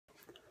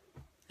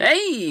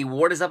Hey,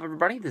 what is up,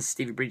 everybody? This is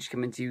Stevie Breach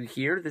coming to you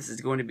here. This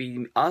is going to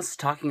be us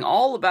talking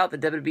all about the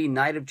WWE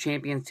Night of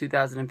Champions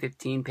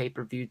 2015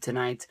 pay-per-view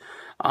tonight.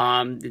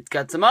 It's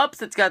got some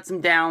ups, it's got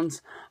some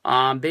downs.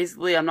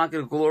 Basically, I'm not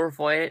going to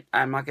glorify it.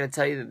 I'm not going to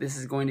tell you that this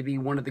is going to be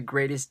one of the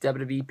greatest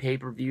WWE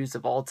pay-per-views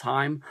of all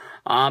time.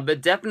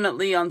 But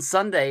definitely on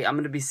Sunday, I'm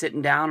going to be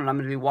sitting down and I'm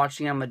going to be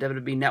watching on my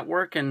WWE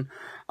Network, and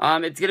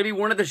it's going to be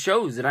one of the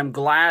shows that I'm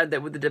glad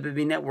that with the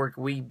WWE Network,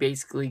 we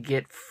basically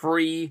get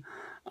free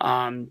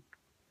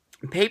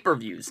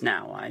pay-per-views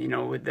now.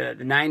 With the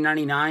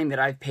 $9.99 that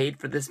I've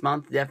paid for this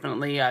month,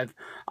 definitely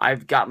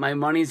I've got my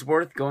money's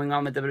worth going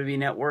on the WWE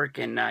Network,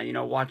 and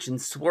watching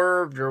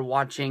Swerved or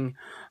watching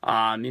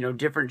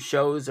different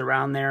shows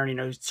around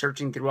there,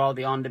 searching through all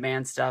the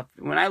on-demand stuff.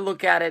 When I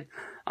look at it,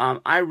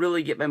 I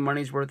really get my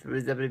money's worth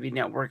with the WWE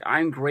Network.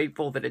 I'm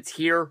grateful that it's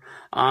here,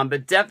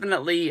 but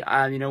definitely,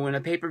 when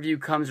a pay-per-view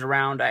comes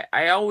around,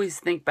 I always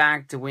think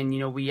back to when,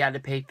 we had to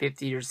pay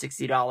 $50 or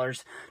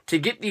 $60 to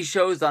get these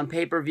shows on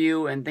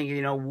pay-per-view, and think,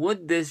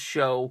 would this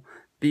show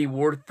be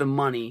worth the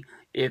money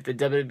if the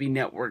WWE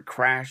Network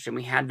crashed and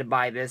we had to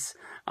buy this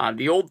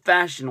the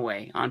old-fashioned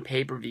way on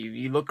pay-per-view?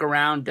 You look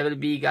around,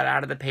 WWE got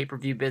out of the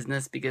pay-per-view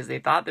business because they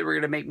thought they were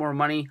going to make more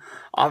money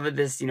off of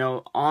this,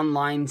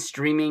 online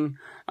streaming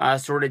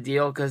sort of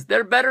deal, because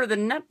they're better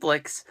than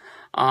Netflix.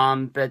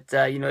 But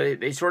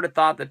they sort of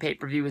thought the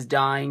pay-per-view was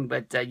dying.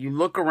 But you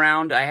look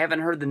around, I haven't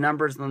heard the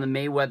numbers on the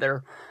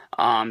Mayweather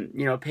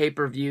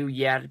pay-per-view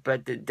yet,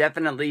 but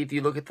definitely if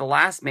you look at the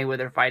last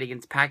Mayweather fight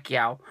against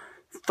Pacquiao,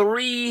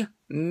 3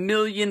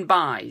 million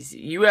buys.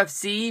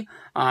 UFC,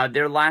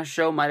 their last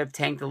show might have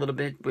tanked a little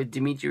bit with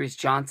Demetrius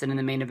Johnson in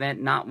the main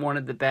event. Not one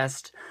of the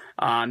best,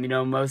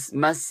 most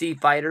must-see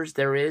fighters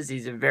there is.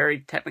 He's a very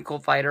technical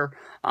fighter,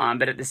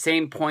 but at the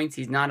same points,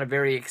 he's not a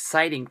very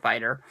exciting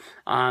fighter.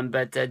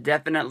 But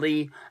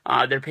definitely,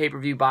 their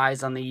pay-per-view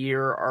buys on the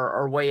year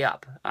are way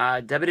up.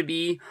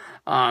 WWE,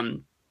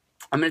 I'm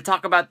going to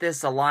talk about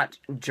this a lot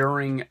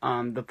during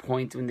the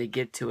point when they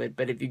get to it,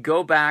 but if you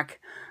go back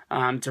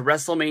to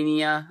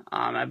WrestleMania,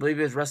 I believe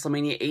it was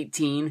WrestleMania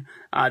 18,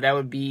 that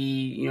would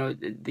be,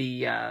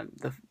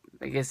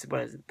 I guess,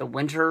 what is it, the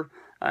winter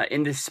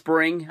into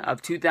spring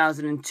of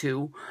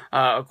 2002.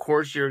 Of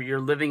course, you're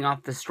living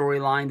off the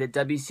storyline that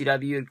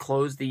WCW had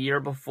closed the year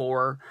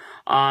before,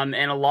 and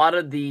a lot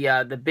of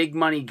the big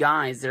money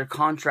guys, their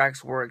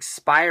contracts were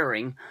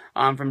expiring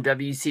from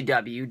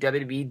WCW.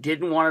 WWE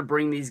didn't want to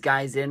bring these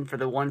guys in for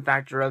the one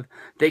factor of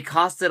they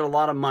costed a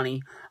lot of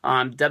money.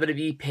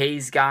 WWE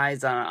pays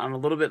guys on a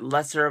little bit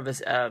lesser of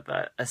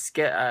a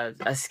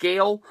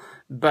scale,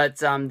 but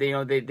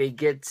they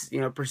get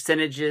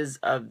percentages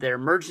of their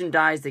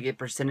merchandise, they get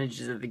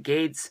percentages of the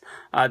gates.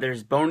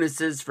 There's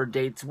bonuses for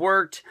dates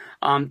worked,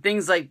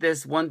 things like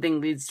this. One thing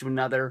leads to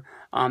another.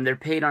 They're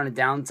paid on a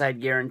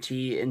downside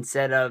guarantee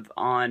instead of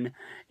on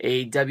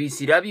a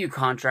WCW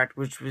contract,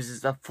 which was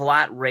just a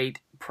flat rate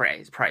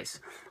price.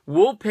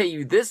 We'll pay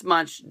you this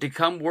much to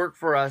come work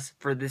for us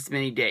for this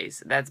many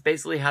days. That's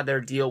basically how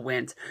their deal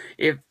went.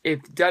 If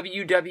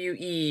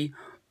WWE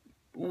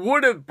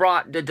would have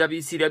brought the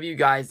WCW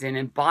guys in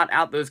and bought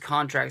out those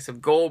contracts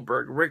of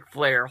Goldberg, Ric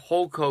Flair,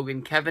 Hulk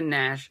Hogan, Kevin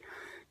Nash,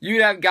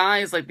 you'd have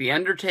guys like The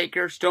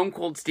Undertaker, Stone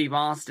Cold Steve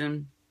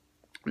Austin,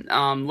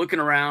 looking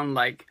around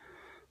like,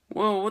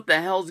 well, what the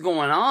hell's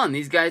going on?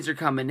 These guys are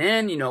coming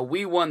in,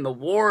 we won the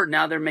war,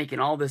 now they're making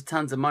all this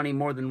tons of money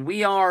more than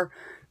we are.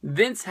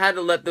 Vince had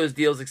to let those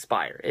deals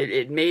expire.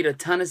 It made a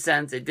ton of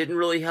sense. It didn't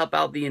really help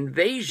out the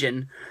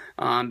Invasion,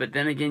 but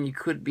then again, you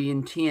could be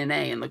in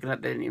TNA and looking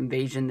at the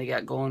Invasion they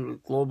got going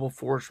with Global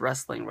Force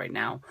Wrestling right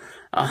now,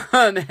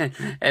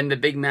 and the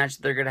big match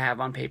that they're going to have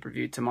on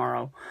pay-per-view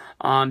tomorrow.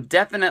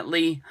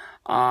 Definitely,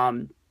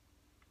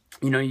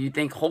 you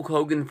think Hulk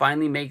Hogan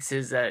finally makes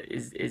his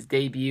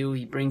debut.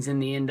 He brings in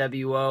the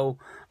NWO.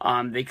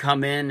 They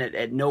come in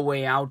at No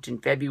Way Out in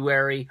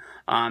February.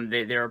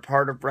 They're a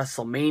part of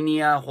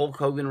WrestleMania. Hulk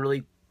Hogan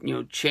really,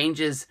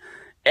 changes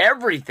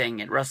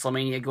everything at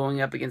WrestleMania,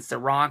 going up against The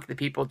Rock. The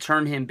people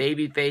turn him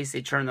babyface.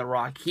 They turn The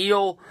Rock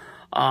heel.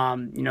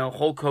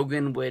 Hulk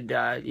Hogan would,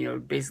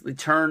 basically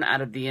turn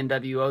out of the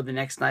NWO the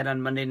next night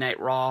on Monday Night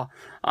Raw,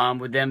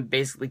 with them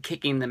basically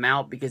kicking them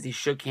out because he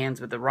shook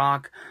hands with The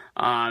Rock.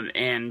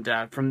 And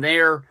from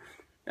there,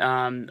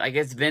 I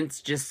guess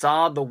Vince just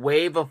saw the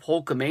wave of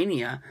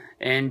Hulkamania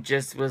and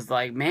just was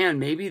like, man,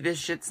 maybe this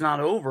shit's not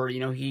over.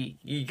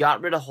 He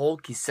got rid of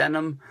Hulk. He sent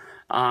him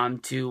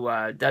to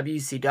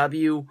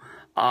WCW.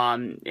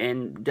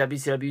 And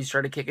WCW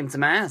started kicking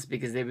some ass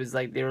because they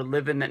were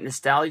living that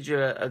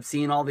nostalgia of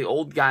seeing all the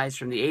old guys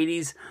from the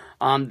 80s.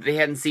 They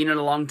hadn't seen in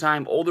a long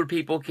time. Older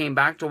people came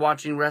back to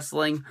watching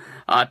wrestling.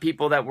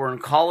 People that were in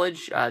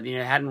college,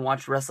 hadn't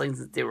watched wrestling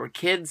since they were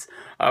kids.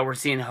 We're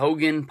seeing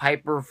Hogan,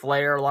 Piper,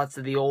 Flair, lots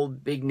of the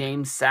old big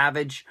names,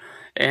 Savage,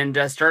 and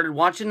started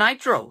watching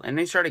Nitro. And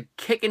they started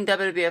kicking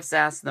WWF's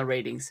ass in the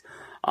ratings.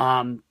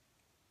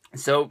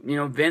 So,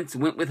 Vince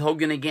went with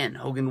Hogan again.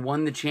 Hogan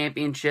won the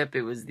championship.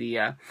 It was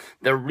the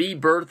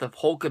rebirth of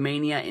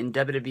Hulkamania in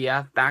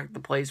WWF, back to the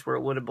place where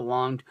it would have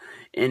belonged,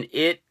 and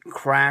it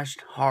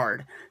crashed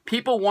hard.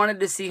 People wanted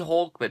to see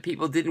Hulk, but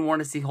people didn't want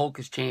to see Hulk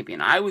as champion.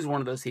 I was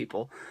one of those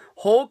people.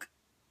 Hulk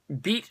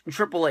beat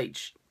Triple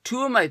H,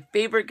 two of my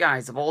favorite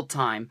guys of all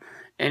time,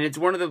 and it's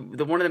one of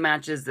the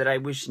matches that I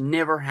wish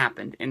never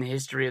happened in the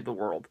history of the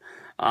world.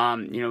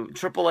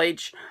 Triple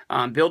H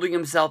building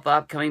himself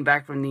up, coming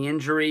back from the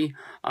injury,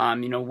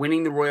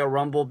 winning the Royal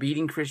Rumble,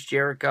 beating Chris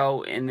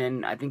Jericho, and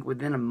then I think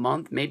within a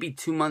month, maybe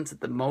 2 months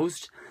at the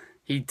most,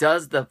 he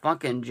does the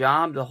fucking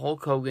job to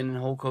Hulk Hogan, and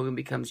Hulk Hogan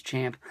becomes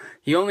champ.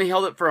 He only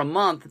held it for a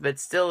month, but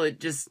still, it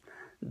just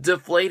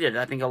deflated,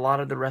 I think, a lot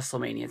of the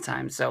WrestleMania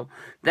time. So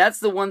that's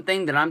the one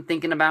thing that I'm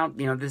thinking about.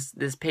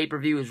 This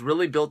pay-per-view is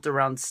really built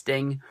around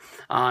Sting.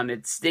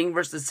 It's Sting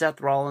versus Seth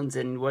Rollins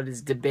in what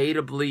is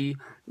debatably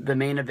the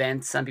main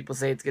event. Some people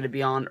say it's going to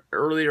be on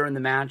earlier in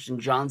the match, and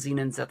John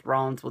Cena and Seth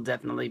Rollins will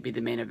definitely be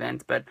the main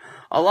event. But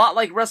a lot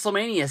like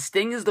WrestleMania,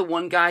 Sting is the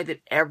one guy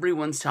that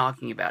everyone's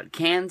talking about.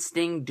 Can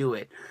Sting do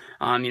it?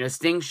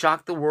 Sting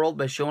shocked the world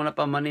by showing up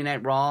on Monday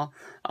Night Raw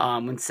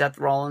when Seth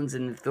Rollins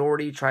and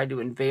Authority tried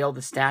to unveil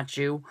the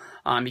statue.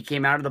 He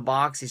came out of the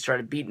box. He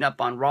started beating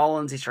up on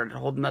Rollins. He started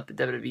holding up the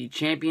WWE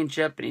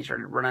Championship, and he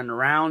started running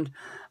around.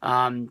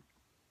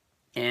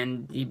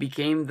 And he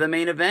became the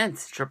main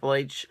event. Triple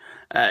H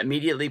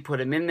immediately put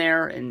him in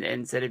there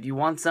and said, if you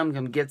want some,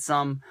 come get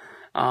some.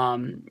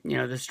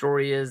 The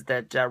story is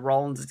that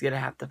Rollins is going to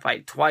have to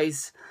fight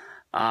twice.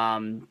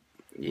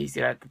 He's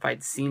going to have to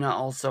fight Cena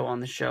also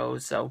on the show.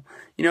 So,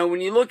 when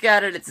you look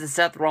at it, it's the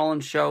Seth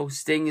Rollins show.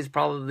 Sting is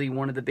probably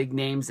one of the big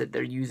names that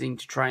they're using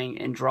to try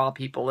and draw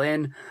people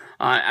in.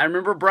 I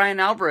remember Brian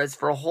Alvarez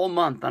for a whole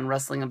month on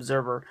Wrestling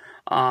Observer,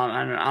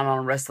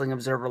 on Wrestling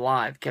Observer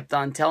Live, kept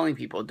on telling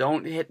people,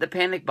 don't hit the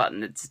panic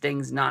button, that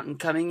Sting's not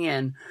coming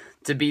in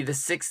to be the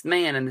sixth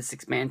man in the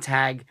six-man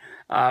tag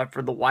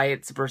for the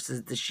Wyatts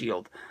versus the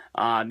Shield.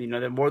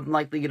 They're more than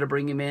likely going to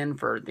bring him in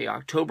for the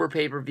October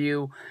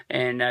pay-per-view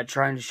and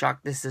trying to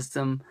shock the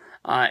system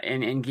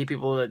and give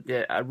people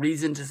a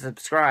reason to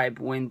subscribe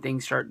when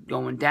things start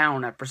going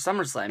down after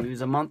SummerSlam. He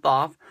was a month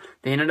off.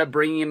 They ended up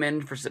bringing him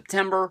in for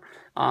September,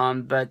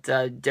 but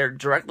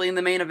directly in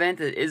the main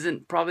event, it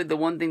isn't probably the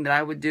one thing that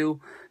I would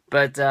do.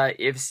 But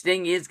if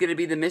Sting is going to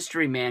be the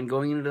mystery man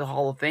going into the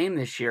Hall of Fame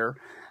this year,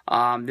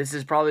 this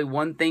is probably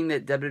one thing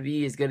that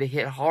WWE is going to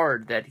hit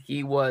hard, that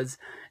he was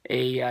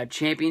a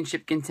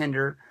championship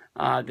contender.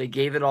 They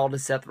gave it all to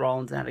Seth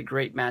Rollins and had a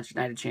great match,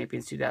 Night of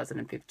Champions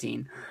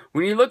 2015.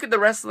 When you look at the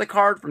rest of the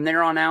card from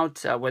there on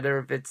out, whether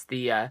if it's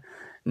the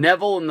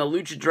Neville and the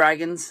Lucha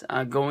Dragons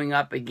going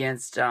up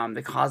against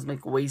the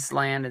Cosmic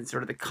Wasteland and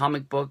sort of the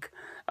comic book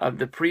of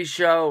the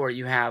pre-show, or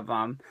you have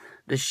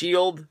the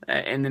Shield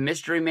and the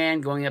Mystery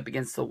Man going up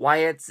against the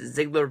Wyatts,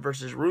 Ziggler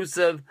versus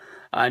Rusev,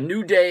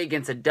 New Day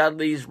against the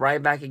Dudleys,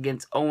 Ryback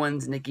against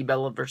Owens, Nikki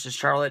Bella versus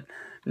Charlotte.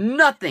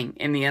 Nothing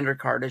in the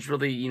undercard is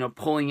really,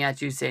 pulling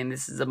at you saying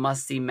this is a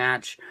must-see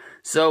match.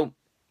 So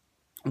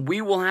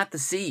we will have to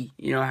see,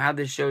 how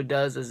this show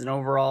does as an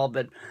overall.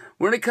 But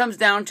when it comes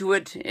down to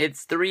it,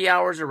 it's 3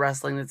 hours of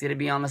wrestling that's going to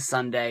be on a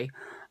Sunday.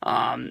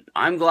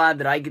 I'm glad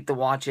that I get to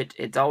watch it.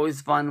 It's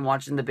always fun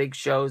watching the big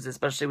shows,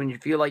 especially when you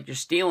feel like you're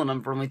stealing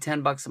them for only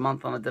 $10 a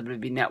month on the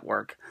WWE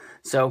Network.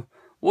 So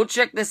we'll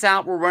check this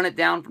out. We'll run it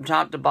down from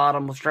top to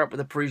bottom. We'll start with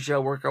the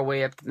pre-show, work our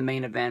way up to the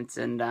main events,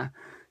 and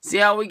see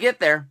how we get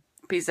there.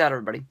 Peace out,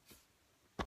 everybody.